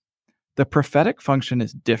thought the prophetic function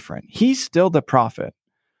is different. He's still the prophet,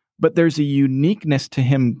 but there's a uniqueness to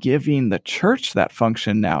him giving the church that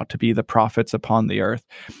function now to be the prophets upon the earth,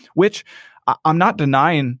 which I'm not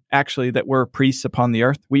denying actually that we're priests upon the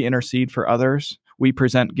earth. We intercede for others. We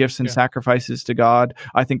present gifts and sacrifices to God.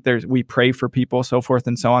 I think we pray for people, so forth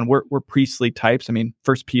and so on. We're priestly types. I mean,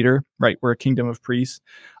 1 Peter, right? We're a kingdom of priests.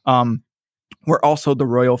 We're also the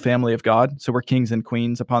royal family of God. So we're kings and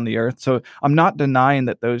queens upon the earth. So I'm not denying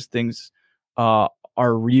that those things are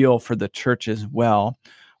real for the church as well.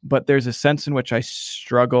 But there's a sense in which I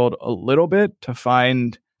struggled a little bit to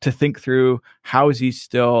think through how is he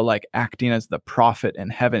still like acting as the prophet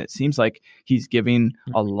in heaven. It seems like he's giving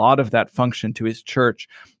a lot of that function to his church.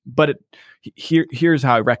 But here's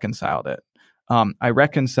how I reconciled it. I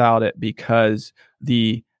reconciled it because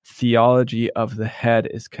the theology of the head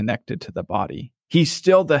is connected to the body. He's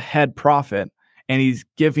still the head prophet, and he's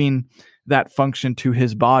giving that function to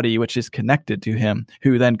his body, which is connected to him,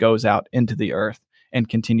 who then goes out into the earth and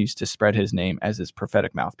continues to spread his name as his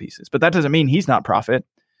prophetic mouthpieces. But that doesn't mean he's not prophet.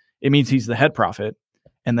 It means he's the head prophet,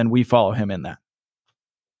 and then we follow him in that.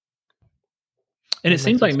 And it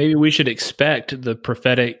seems like maybe we should expect the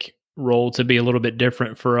prophetic role to be a little bit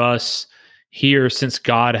different for us here, since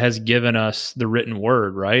God has given us the written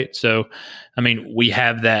word, right? So, I mean, we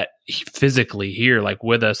have that physically here, like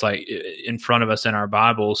with us, like in front of us in our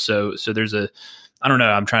Bibles. So there's I don't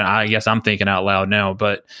know, I guess I'm thinking out loud now,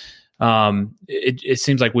 but it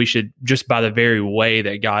seems like we should, just by the very way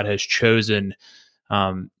that God has chosen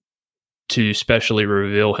to specially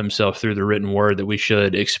reveal himself through the written word, that we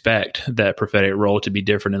should expect that prophetic role to be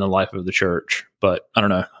different in the life of the church. But I don't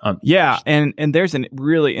know. And there's a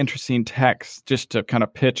really interesting text just to kind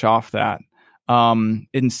of pitch off that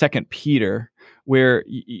in 2 Peter, where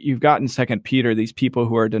you've got in 2 Peter these people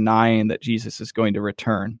who are denying that Jesus is going to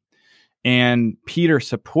return. And Peter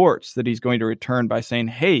supports that he's going to return by saying,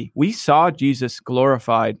 hey, we saw Jesus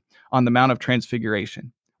glorified on the Mount of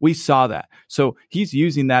Transfiguration. We saw that. So he's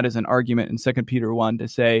using that as an argument in 2 Peter 1 to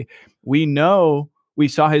say, we know we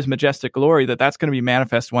saw his majestic glory, that's going to be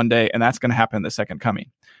manifest one day, and that's going to happen in the second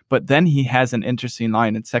coming. But then he has an interesting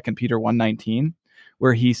line in 2 Peter 1:19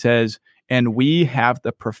 where he says, and we have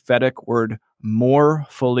the prophetic word more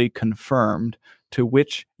fully confirmed, to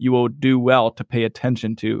which you will do well to pay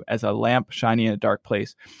attention to as a lamp shining in a dark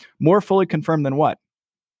place. More fully confirmed than what?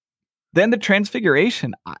 Than the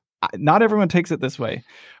transfiguration. Not everyone takes it this way,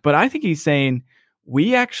 but I think he's saying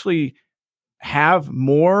we actually have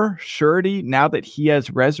more surety now that he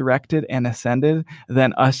has resurrected and ascended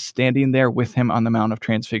than us standing there with him on the Mount of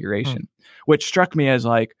Transfiguration, which struck me as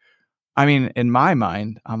like, I mean, in my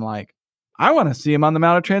mind, I'm like, I want to see him on the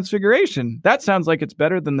Mount of Transfiguration. That sounds like it's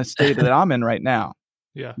better than the state that I'm in right now.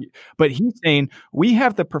 Yeah. But he's saying we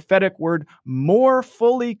have the prophetic word more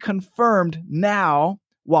fully confirmed now.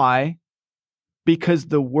 Why? Because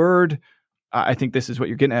the word, I think this is what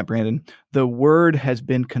you're getting at, Brandon. The word has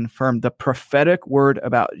been confirmed. The prophetic word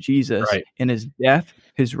about Jesus in his death,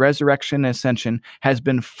 his resurrection, and ascension has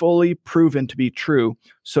been fully proven to be true.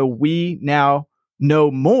 So we now know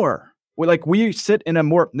more. We sit in a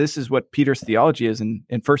more, this is what Peter's theology is in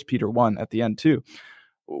 1 Peter 1 at the end too.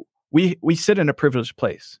 We sit in a privileged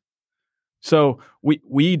place. So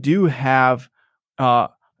we do have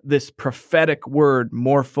this prophetic word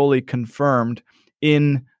more fully confirmed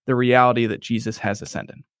in the reality that Jesus has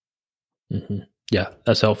ascended. Mm-hmm. Yeah,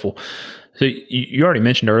 that's helpful. So you already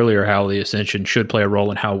mentioned earlier how the ascension should play a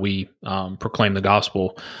role in how we proclaim the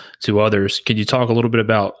gospel to others. Could you talk a little bit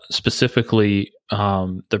about specifically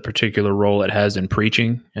the particular role it has in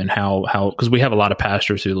preaching and how because we have a lot of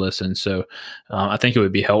pastors who listen. So I think it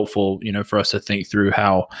would be helpful, for us to think through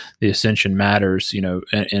how the ascension matters,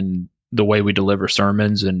 in the way we deliver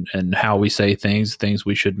sermons and how we say things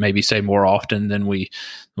we should maybe say more often than we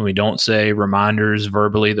don't say, reminders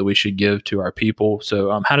verbally that we should give to our people.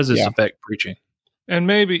 So how does this affect preaching? And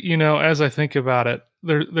maybe, as I think about it,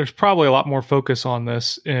 there's probably a lot more focus on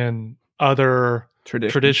this in other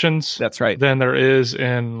traditions. That's right. Than there is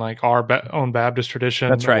in like our own Baptist tradition.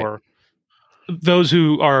 That's right. Or those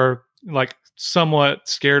who are like somewhat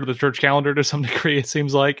scared of the church calendar to some degree, it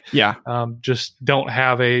seems like. Yeah. Just don't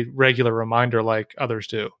have a regular reminder like others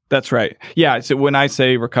do. That's right. Yeah. So when I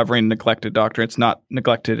say recovering neglected doctrine, it's not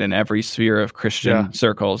neglected in every sphere of Christian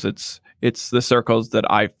circles. It's the circles that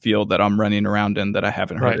I feel that I'm running around in that I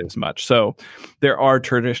haven't heard as much. So there are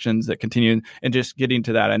traditions that continue. And just getting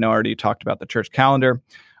to that, I know I already talked about the church calendar.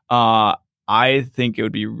 I think it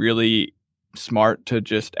would be really smart to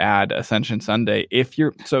just add Ascension Sunday.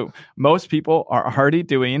 So most people are already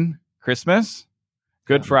doing Christmas,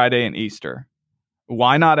 Good Friday, and Easter.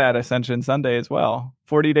 Why not add Ascension Sunday as well?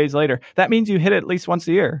 40 days later. That means you hit it at least once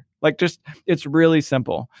a year. It's really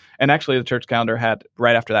simple. And actually the church calendar had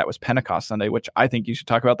right after that was Pentecost Sunday, which I think you should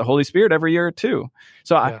talk about the Holy Spirit every year too.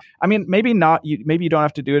 So I mean, maybe you don't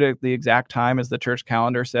have to do it at the exact time as the church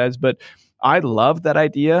calendar says, but I love that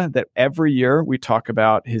idea that every year we talk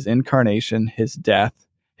about his incarnation, his death,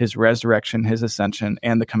 his resurrection, his ascension,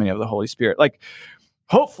 and the coming of the Holy Spirit.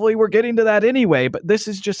 Hopefully we're getting to that anyway, but this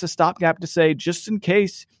is just a stopgap to say, just in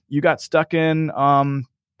case you got stuck in,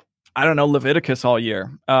 Leviticus all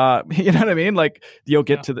year. You know what I mean? You'll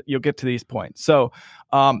get to these points. So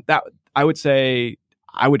that I would say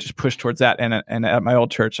I would just push towards that. And at my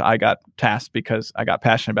old church, I got tasked because I got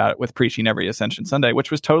passionate about it with preaching every Ascension Sunday,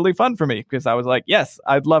 which was totally fun for me because I was like, yes,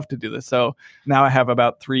 I'd love to do this. So now I have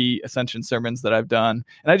about 3 Ascension sermons that I've done.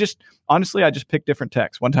 And I just picked different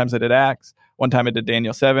texts. One time I did Acts. One time I did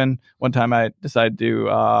Daniel 7. One time I decided to do,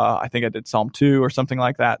 I think I did Psalm 2 or something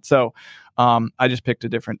like that. So I just picked a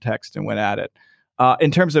different text and went at it.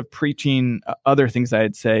 In terms of preaching, other things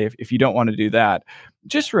I'd say, if you don't want to do that,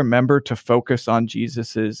 just remember to focus on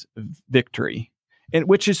Jesus's victory, and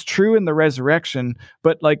which is true in the resurrection.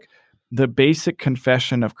 But the basic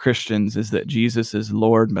confession of Christians is that Jesus is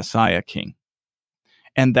Lord, Messiah, King.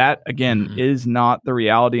 And that, again, is not the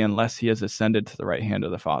reality unless he has ascended to the right hand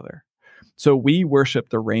of the Father. So we worship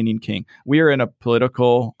the reigning King. We are in a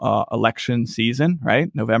political election season, right?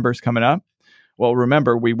 November's coming up. Well,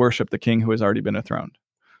 remember, we worship the King who has already been enthroned.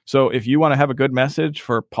 So if you want to have a good message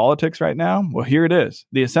for politics right now, well, here it is,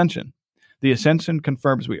 the Ascension. The Ascension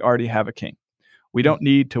confirms we already have a King. We don't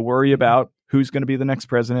need to worry about who's going to be the next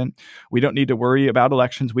president. We don't need to worry about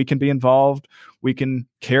elections. We can be involved. We can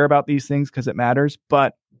care about these things because it matters.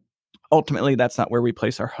 But ultimately, that's not where we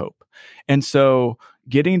place our hope. And so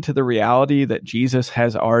getting to the reality that Jesus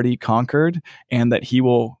has already conquered and that he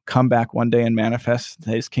will come back one day and manifest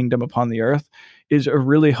his kingdom upon the earth is a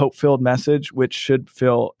really hope-filled message, which should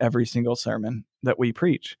fill every single sermon that we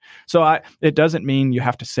preach. So it doesn't mean you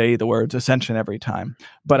have to say the words Ascension every time,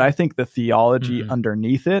 but I think the theology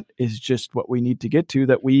underneath it is just what we need to get to,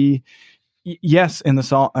 that yes, in the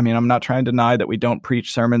psalm, I mean, I'm not trying to deny that we don't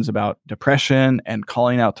preach sermons about depression and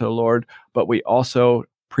calling out to the Lord, but we also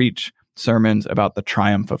preach sermons about the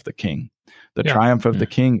triumph of the King. The triumph of the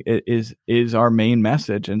King is our main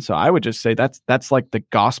message. And so I would just say that's like the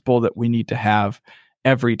gospel that we need to have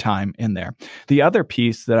every time in there. The other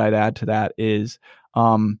piece that I'd add to that is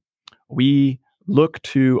we look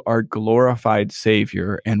to our glorified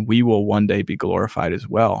Savior, and we will one day be glorified as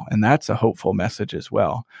well. And that's a hopeful message as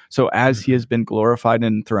well. So as he has been glorified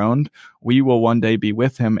and enthroned, we will one day be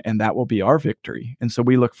with him, and that will be our victory. And so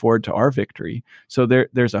we look forward to our victory. So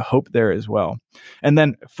there's a hope there as well. And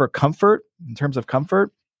then for comfort, in terms of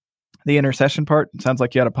comfort, the intercession part, it sounds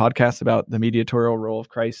like you had a podcast about the mediatorial role of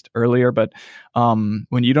Christ earlier, but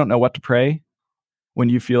when you don't know what to pray, when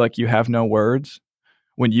you feel like you have no words,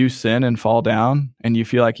 when you sin and fall down and you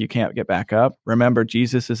feel like you can't get back up, remember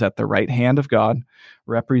Jesus is at the right hand of God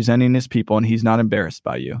representing his people, and he's not embarrassed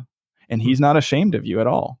by you, and he's not ashamed of you at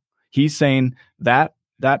all. He's saying that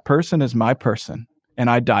person is my person, and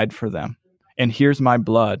I died for them, and here's my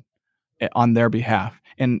blood on their behalf.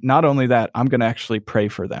 And not only that, I'm going to actually pray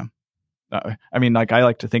for them. I mean, like I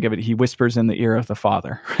like to think of it, he whispers in the ear of the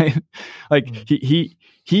Father, right? Like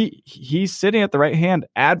he's sitting at the right hand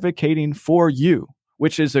advocating for you,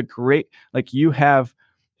 which is a great, like you have,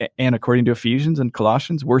 and according to Ephesians and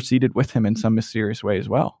Colossians, we're seated with him in some mysterious way as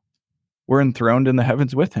well. We're enthroned in the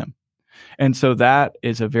heavens with him. And so that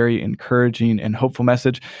is a very encouraging and hopeful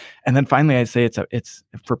message. And then finally, I'd say it's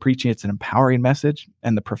for preaching, it's an empowering message.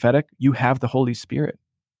 And the prophetic, you have the Holy Spirit.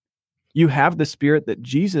 You have the Spirit that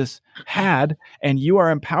Jesus had, and you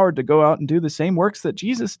are empowered to go out and do the same works that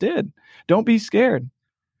Jesus did. Don't be scared.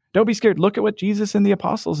 Don't be scared. Look at what Jesus and the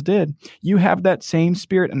apostles did. You have that same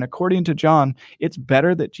Spirit. And according to John, it's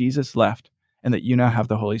better that Jesus left and that you now have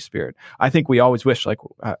the Holy Spirit. I think we always wish, like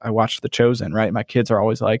I watched The Chosen, right? My kids are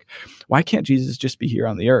always like, why can't Jesus just be here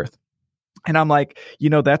on the earth? And I'm like,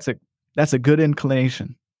 that's a good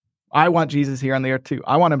inclination. I want Jesus here on the earth too.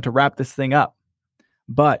 I want him to wrap this thing up.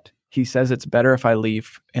 But he says it's better if I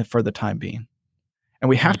leave for the time being. And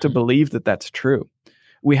we have to believe that that's true.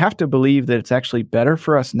 We have to believe that it's actually better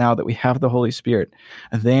for us now that we have the Holy Spirit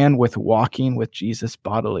than with walking with Jesus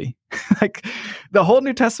bodily. Like the whole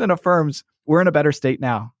New Testament affirms we're in a better state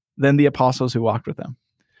now than the apostles who walked with them.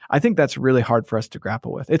 I think that's really hard for us to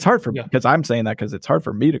grapple with. It's hard for me, because I'm saying that because it's hard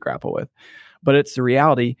for me to grapple with, but it's the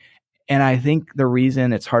reality. And I think the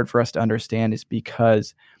reason it's hard for us to understand is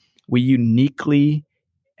because we uniquely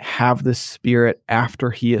have the Spirit after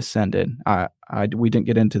he ascended. We didn't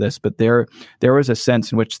get into this, but there was a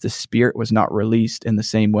sense in which the Spirit was not released in the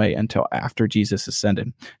same way until after Jesus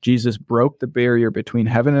ascended. Jesus broke the barrier between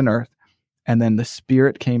heaven and earth, and then the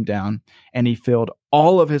Spirit came down and he filled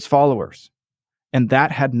all of his followers. And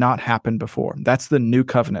that had not happened before. That's the new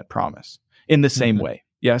covenant promise in the same way.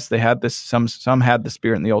 Yes, they had this. Some had the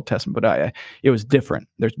Spirit in the Old Testament, but it was different.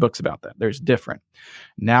 There's books about that. There's different.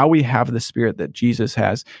 Now we have the Spirit that Jesus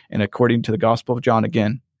has, and according to the Gospel of John,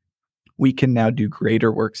 again, we can now do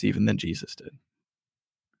greater works even than Jesus did.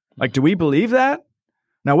 Like, do we believe that?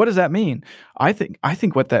 Now, what does that mean? I think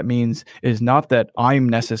what that means is not that I'm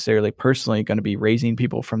necessarily personally going to be raising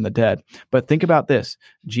people from the dead, but think about this.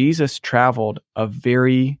 Jesus traveled a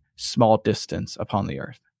very small distance upon the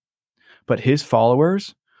earth. But his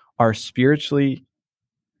followers are spiritually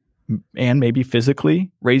and maybe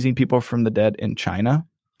physically raising people from the dead in China,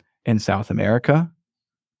 in South America,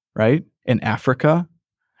 right? In Africa,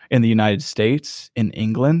 in the United States, in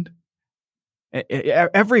England,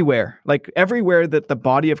 everywhere. Like everywhere that the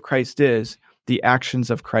body of Christ is, the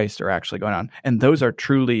actions of Christ are actually going on. And those are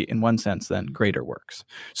truly, in one sense, then greater works.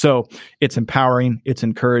 So it's empowering, it's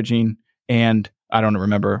encouraging, and I don't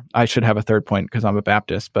remember. I should have a third point because I'm a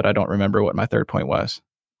Baptist, but I don't remember what my third point was.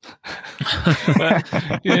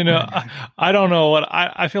 I don't know what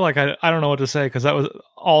I feel like. I don't know what to say because that was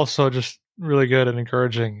also just really good and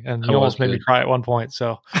encouraging, and you almost made me cry at one point.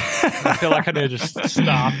 So I feel like I need to just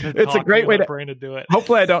stop. It's a great way to do it.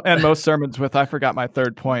 Hopefully, I don't end most sermons with "I forgot my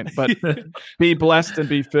third point," but be blessed and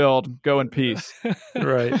be filled. Go in peace.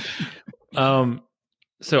 Right.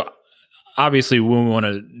 So. Obviously, we want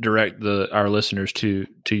to direct our listeners to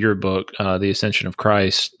your book, The Ascension of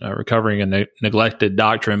Christ, Recovering a Neglected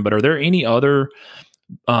Doctrine. But are there any other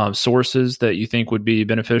sources that you think would be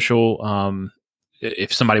beneficial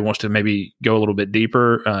if somebody wants to maybe go a little bit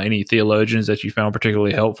deeper? Any theologians that you found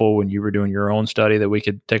particularly helpful when you were doing your own study that we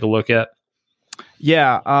could take a look at?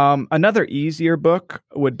 Yeah. Another easier book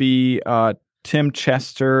would be Tim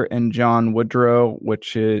Chester and John Woodrow,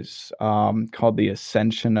 which is called The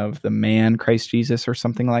Ascension of the Man, Christ Jesus, or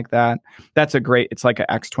something like that. It's like an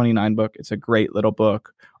Acts 29 book. It's a great little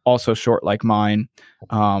book, also short like mine.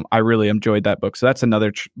 I really enjoyed that book. So that's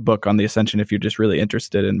another book on the Ascension if you're just really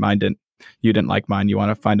interested, and you didn't like mine, you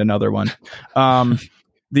want to find another one.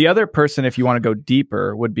 The other person, if you want to go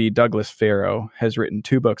deeper, would be Douglas Farrow, has written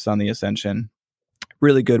 2 books on the Ascension.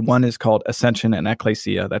 Really good. One is called Ascension and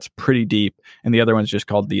Ecclesia. That's pretty deep. And the other one's just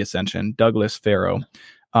called The Ascension. Douglas Farrow.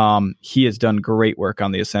 He has done great work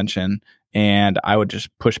on the Ascension. And I would just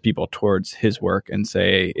push people towards his work and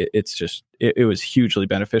say it was hugely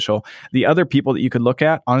beneficial. The other people that you could look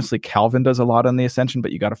at, honestly, Calvin does a lot on the Ascension,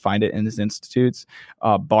 but you got to find it in his institutes.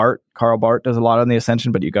 Karl Barth does a lot on the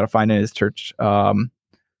Ascension, but you got to find it in his church.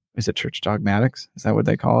 Is it Church Dogmatics? Is that what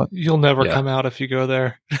they call it? You'll never come out if you go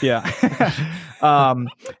there. Yeah.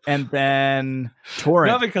 And then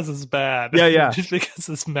Torrance. Not because it's bad. Yeah. Just because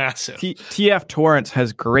it's massive. T.F. Torrance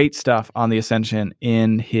has great stuff on the Ascension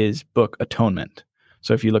in his book Atonement.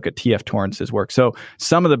 So if you look at T.F. Torrance's work. So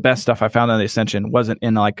some of the best stuff I found on the Ascension wasn't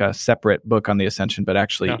in like a separate book on the Ascension, but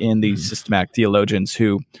actually in these systematic theologians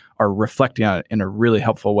who are reflecting on it in a really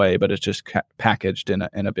helpful way, but it's just packaged in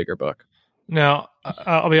a bigger book. Now,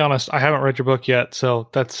 I'll be honest, I haven't read your book yet, so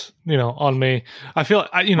that's, on me. I feel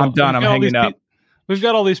I'm done. I'm hanging up. We've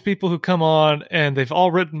got all these people who come on and they've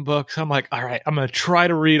all written books. I'm like, all right, I'm going to try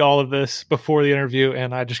to read all of this before the interview,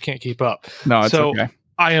 and I just can't keep up. No, it's okay.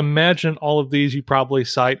 I imagine all of these you probably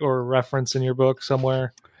cite or reference in your book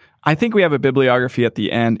somewhere. I think we have a bibliography at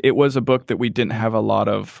the end. It was a book that we didn't have a lot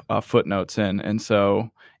of footnotes in, and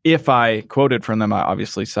so if I quoted from them, I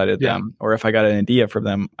obviously cited them, or if I got an idea from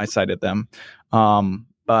them, I cited them.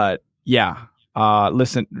 But yeah,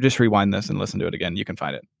 listen, just rewind this and listen to it again. You can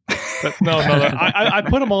find it. But no, I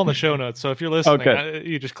put them all in the show notes. So if you're listening,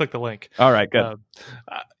 you just click the link. All right, good.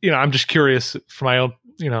 I'm just curious for my own,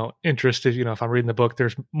 interest. If I'm reading the book,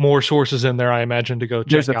 there's more sources in there, I imagine, to go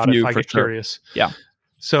check out if I get curious. Yeah.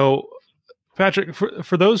 So, Patrick,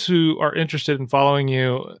 for those who are interested in following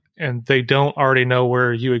you and they don't already know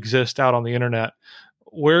where you exist out on the internet,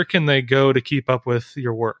 where can they go to keep up with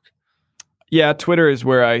your work? Yeah, Twitter is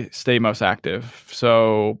where I stay most active.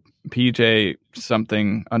 So PJ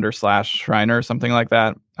something /Schreiner, something like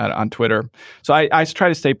that on Twitter. So I try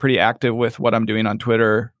to stay pretty active with what I'm doing on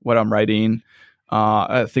Twitter, what I'm writing,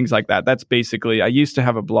 things like that. That's basically, I used to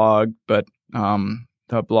have a blog, but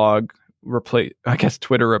the blog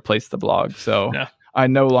Twitter replaced the blog. So I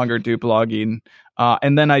no longer do blogging.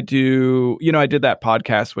 And then I do, I did that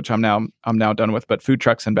podcast, which I'm now done with, but Food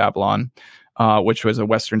Trucks in Babylon, which was a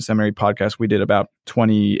Western Seminary podcast. We did about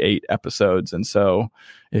 28 episodes. And so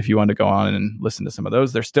if you want to go on and listen to some of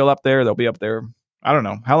those, they're still up there. They'll be up there. I don't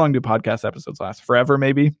know. How long do podcast episodes last? Forever,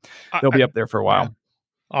 maybe? They'll be up there for a while. Yeah.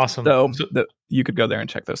 Awesome. So you could go there and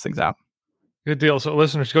check those things out. Good deal. So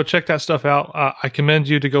listeners, go check that stuff out. I commend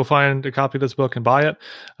you to go find a copy of this book and buy it.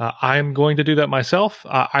 I'm going to do that myself.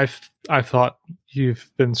 I thought you've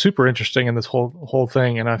been super interesting in this whole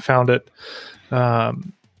thing, and I found it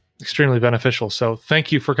extremely beneficial. So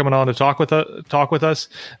thank you for coming on to talk with us.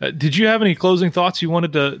 Did you have any closing thoughts you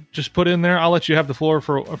wanted to just put in there? I'll let you have the floor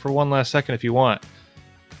for one last second if you want.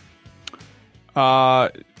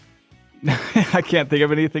 I can't think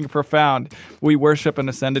of anything profound. We worship an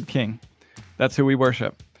ascended King. That's who we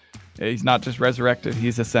worship. He's not just resurrected,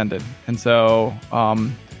 he's ascended. And so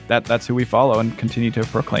that's who we follow and continue to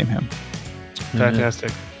proclaim him.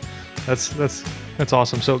 Fantastic. That's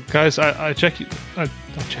awesome. So guys, I check you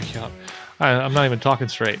out. I'm not even talking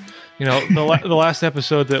straight. The last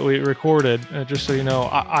episode that we recorded, just so you know,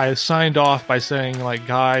 I signed off by saying like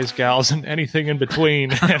guys, gals, and anything in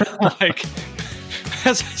between. And like,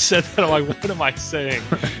 as I said that, I'm like, what am I saying?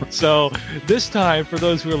 So this time, for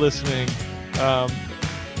those who are listening,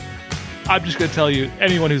 I'm just going to tell you,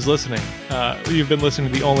 anyone who's listening, you've been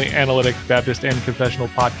listening to the only analytic Baptist and confessional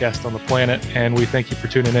podcast on the planet, and we thank you for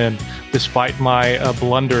tuning in, despite my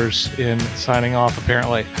blunders in signing off,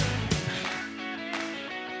 apparently.